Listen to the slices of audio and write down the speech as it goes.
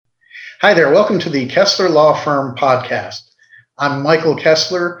Hi there. Welcome to the Kessler Law Firm podcast. I'm Michael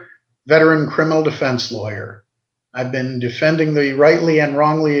Kessler, veteran criminal defense lawyer. I've been defending the rightly and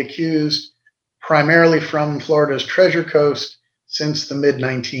wrongly accused, primarily from Florida's Treasure Coast, since the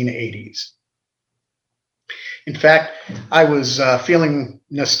mid-1980s. In fact, I was feeling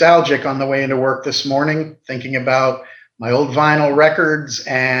nostalgic on the way into work this morning, thinking about my old vinyl records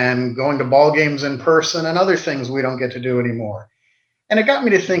and going to ball games in person and other things we don't get to do anymore. And it got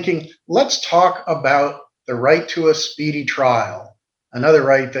me to thinking, let's talk about the right to a speedy trial, another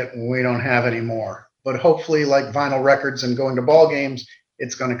right that we don't have anymore. But hopefully, like vinyl records and going to ball games,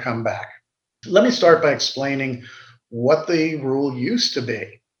 it's going to come back. Let me start by explaining what the rule used to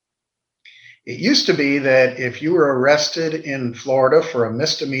be. It used to be that if you were arrested in Florida for a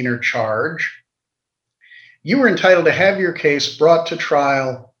misdemeanor charge, you were entitled to have your case brought to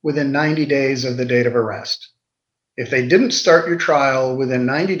trial within 90 days of the date of arrest. If they didn't start your trial within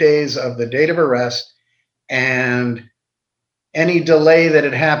 90 days of the date of arrest and any delay that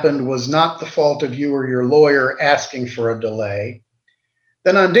had happened was not the fault of you or your lawyer asking for a delay,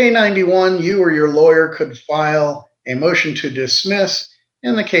 then on day 91, you or your lawyer could file a motion to dismiss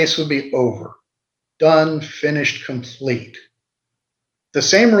and the case would be over. Done, finished, complete. The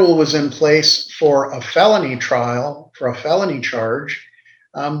same rule was in place for a felony trial, for a felony charge,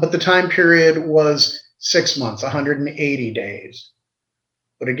 but the time period was 6 months, 180 days.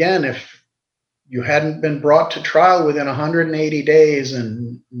 But again, if you hadn't been brought to trial within 180 days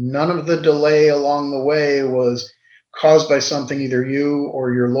and none of the delay along the way was caused by something either you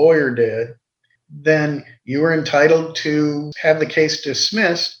or your lawyer did, then you were entitled to have the case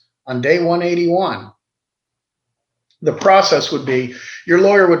dismissed on day 181. The process would be your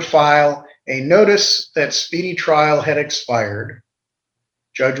lawyer would file a notice that speedy trial had expired.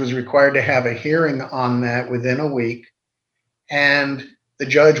 Judge was required to have a hearing on that within a week, and the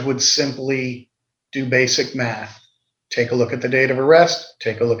judge would simply do basic math. Take a look at the date of arrest,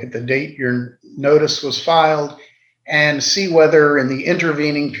 take a look at the date your notice was filed, and see whether in the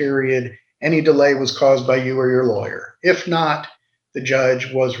intervening period any delay was caused by you or your lawyer. If not, the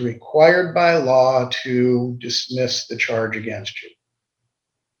judge was required by law to dismiss the charge against you.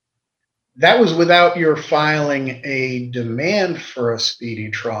 That was without your filing a demand for a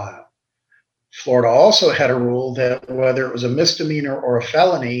speedy trial. Florida also had a rule that whether it was a misdemeanor or a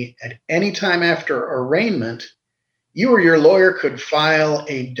felony, at any time after arraignment, you or your lawyer could file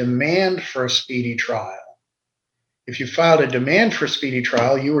a demand for a speedy trial. If you filed a demand for speedy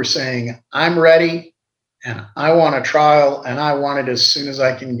trial, you were saying, I'm ready and I want a trial and I want it as soon as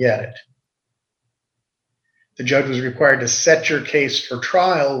I can get it. The judge was required to set your case for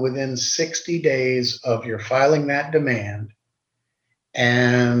trial within 60 days of your filing that demand.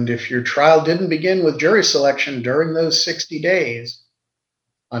 And if your trial didn't begin with jury selection during those 60 days,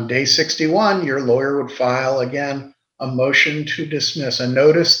 on day 61, your lawyer would file again a motion to dismiss, a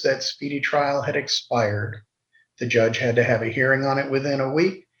notice that speedy trial had expired. The judge had to have a hearing on it within a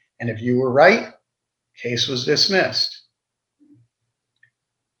week. And if you were right, case was dismissed.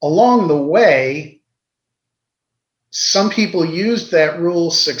 Along the way, some people used that rule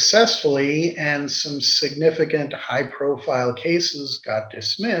successfully and some significant high-profile cases got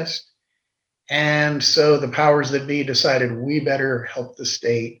dismissed. And so the powers that be decided we better help the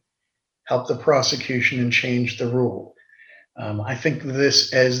state, help the prosecution, and change the rule. I think of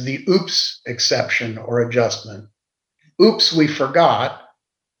this as the oops exception or adjustment. Oops, we forgot.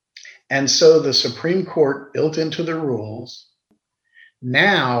 And so the Supreme Court built into the rules.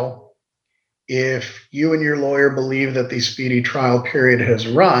 Now, if you and your lawyer believe that the speedy trial period has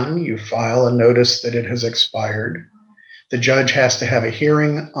run, you file a notice that it has expired. The judge has to have a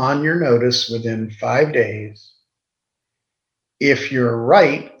hearing on your notice within 5 days. If you're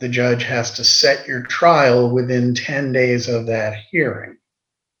right, the judge has to set your trial within 10 days of that hearing.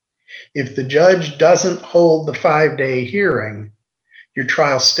 If the judge doesn't hold the 5-day hearing, your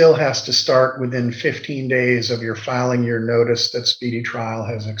trial still has to start within 15 days of your filing your notice that speedy trial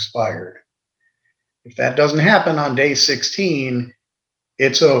has expired. If that doesn't happen on day 16,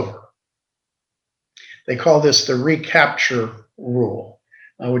 it's over. They call this the recapture rule,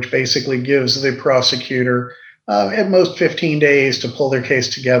 which basically gives the prosecutor at most 15 days to pull their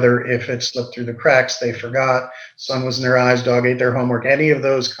case together. If it slipped through the cracks, they forgot, sun was in their eyes, dog ate their homework, any of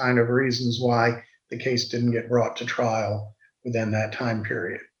those kind of reasons why the case didn't get brought to trial within that time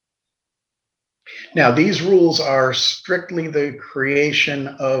period. Now, these rules are strictly the creation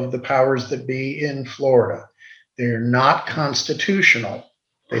of the powers that be in Florida. They're not constitutional.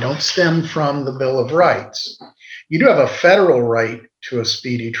 They don't stem from the Bill of Rights. You do have a federal right to a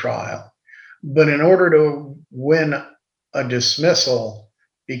speedy trial, but in order to win a dismissal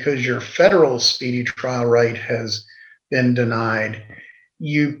because your federal speedy trial right has been denied,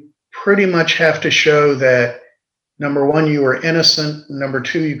 you pretty much have to show that, number one, you were innocent. Number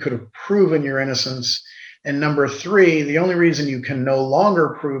two, you could have proven your innocence. And number three, the only reason you can no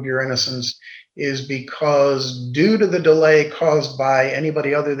longer prove your innocence is because, due to the delay caused by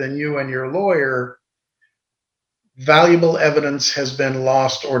anybody other than you and your lawyer, valuable evidence has been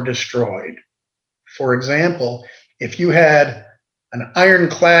lost or destroyed. For example, if you had an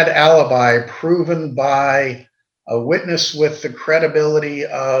ironclad alibi proven by a witness with the credibility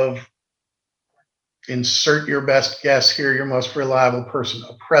of, insert your best guess here, your most reliable person,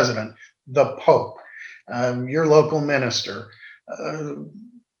 a president, the Pope, your local minister, a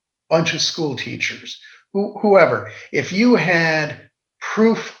bunch of school teachers, whoever. If you had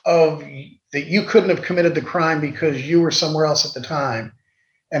proof of that you couldn't have committed the crime because you were somewhere else at the time,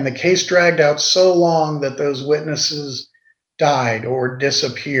 and the case dragged out so long that those witnesses died or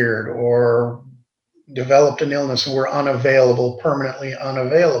disappeared or developed an illness and were unavailable, permanently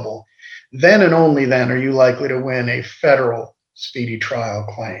unavailable, then and only then are you likely to win a federal speedy trial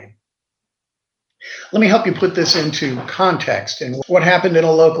claim. Let me help you put this into context and what happened in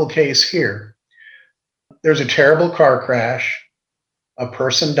a local case here. There's a terrible car crash. A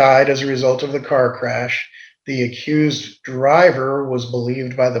person died as a result of the car crash. The accused driver was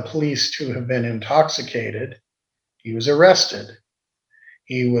believed by the police to have been intoxicated. He was arrested.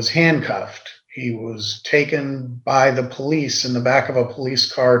 He was handcuffed. He was taken by the police in the back of a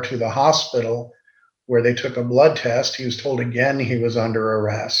police car to the hospital where they took a blood test. He was told again he was under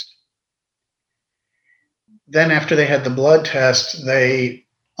arrest. Then after they had the blood test, they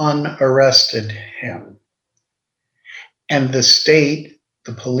unarrested him. And the state,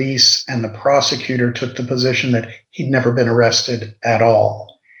 the police, and the prosecutor took the position that he'd never been arrested at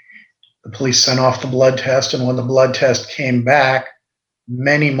all. The police sent off the blood test, and when the blood test came back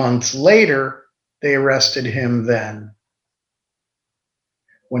many months later, they arrested him then.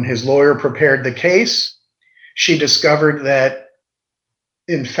 When his lawyer prepared the case, she discovered that,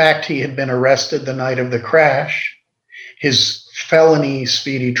 in fact, he had been arrested the night of the crash. His felony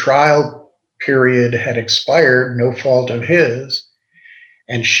speedy trial period had expired, no fault of his,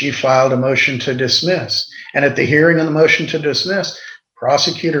 and she filed a motion to dismiss. And at the hearing on the motion to dismiss,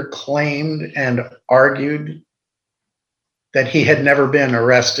 prosecutor claimed and argued that he had never been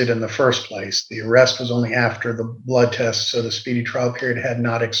arrested in the first place. The arrest was only after the blood test, so the speedy trial period had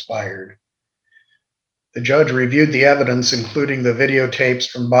not expired. The judge reviewed the evidence, including the videotapes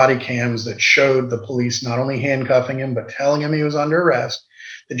from body cams that showed the police not only handcuffing him, but telling him he was under arrest.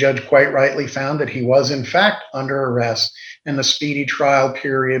 The judge quite rightly found that he was in fact under arrest, and the speedy trial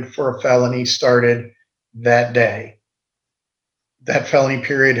period for a felony started that day. That felony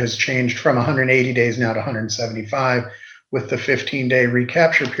period has changed from 180 days now to 175 with the 15-day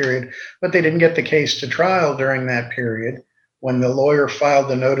recapture period, but they didn't get the case to trial during that period. When the lawyer filed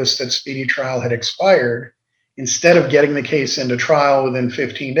the notice that speedy trial had expired, instead of getting the case into trial within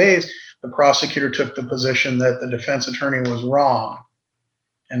 15 days, the prosecutor took the position that the defense attorney was wrong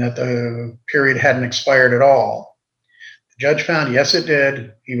and that the period hadn't expired at all. The judge found, yes, it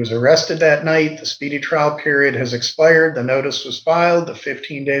did. He was arrested that night. The speedy trial period has expired. The notice was filed. The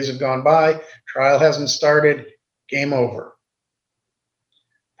 15 days have gone by. Trial hasn't started. Game over.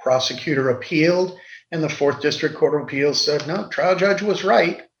 Prosecutor appealed, and the 4th District Court of Appeals said, no, trial judge was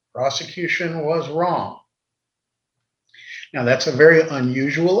right. Prosecution was wrong. Now, that's a very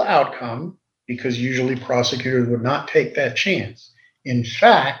unusual outcome because usually prosecutors would not take that chance. In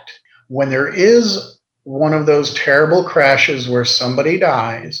fact, when there is one of those terrible crashes where somebody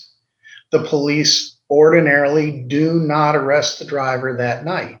dies, the police ordinarily do not arrest the driver that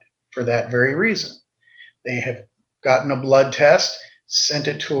night for that very reason. They have gotten a blood test, sent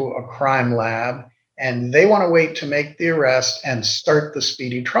it to a crime lab, and they want to wait to make the arrest and start the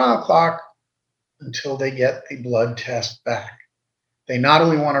speedy trial clock until they get the blood test back. They not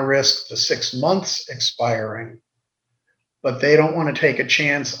only want to risk the 6 months expiring, but they don't want to take a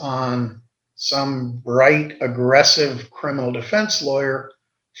chance on some bright, aggressive criminal defense lawyer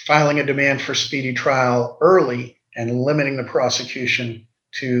filing a demand for speedy trial early and limiting the prosecution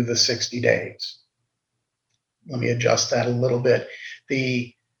to the 60 days. Let me adjust that a little bit.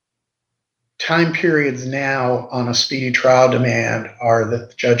 The time periods now on a speedy trial demand are that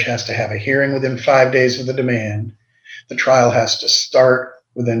the judge has to have a hearing within 5 days of the demand. The trial has to start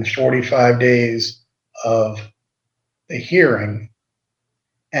within 45 days of the hearing.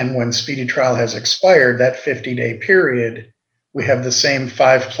 And when speedy trial has expired, that 50-day period, we have the same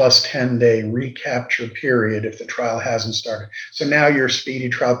 5 plus 10-day recapture period if the trial hasn't started. So now your speedy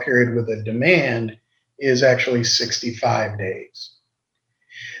trial period with a demand is actually 65 days.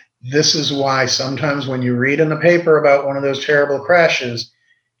 This is why sometimes when you read in the paper about one of those terrible crashes,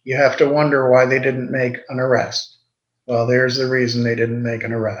 you have to wonder why they didn't make an arrest. Well, there's the reason they didn't make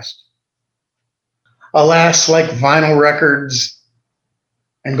an arrest. Alas, like vinyl records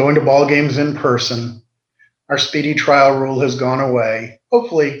and going to ball games in person, our speedy trial rule has gone away.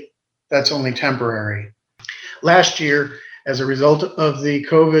 Hopefully, that's only temporary. Last year, as a result of the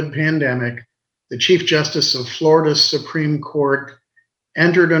COVID pandemic, the Chief Justice of Florida's Supreme Court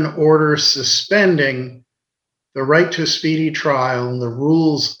entered an order suspending the right to speedy trial and the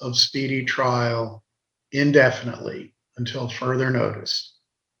rules of speedy trial indefinitely until further notice.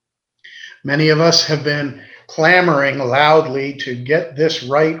 Many of us have been clamoring loudly to get this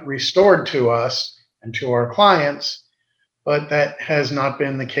right restored to us and to our clients, but that has not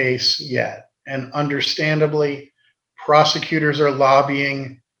been the case yet. And understandably, prosecutors are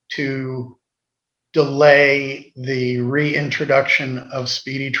lobbying to delay the reintroduction of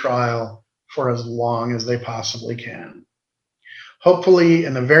speedy trial for as long as they possibly can. Hopefully,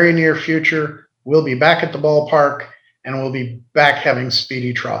 in the very near future, we'll be back at the ballpark and we'll be back having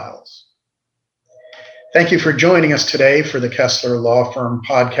speedy trials. Thank you for joining us today for the Kessler Law Firm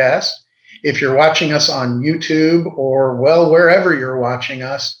podcast. If you're watching us on YouTube or, well, wherever you're watching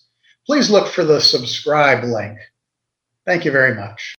us, please look for the subscribe link. Thank you very much.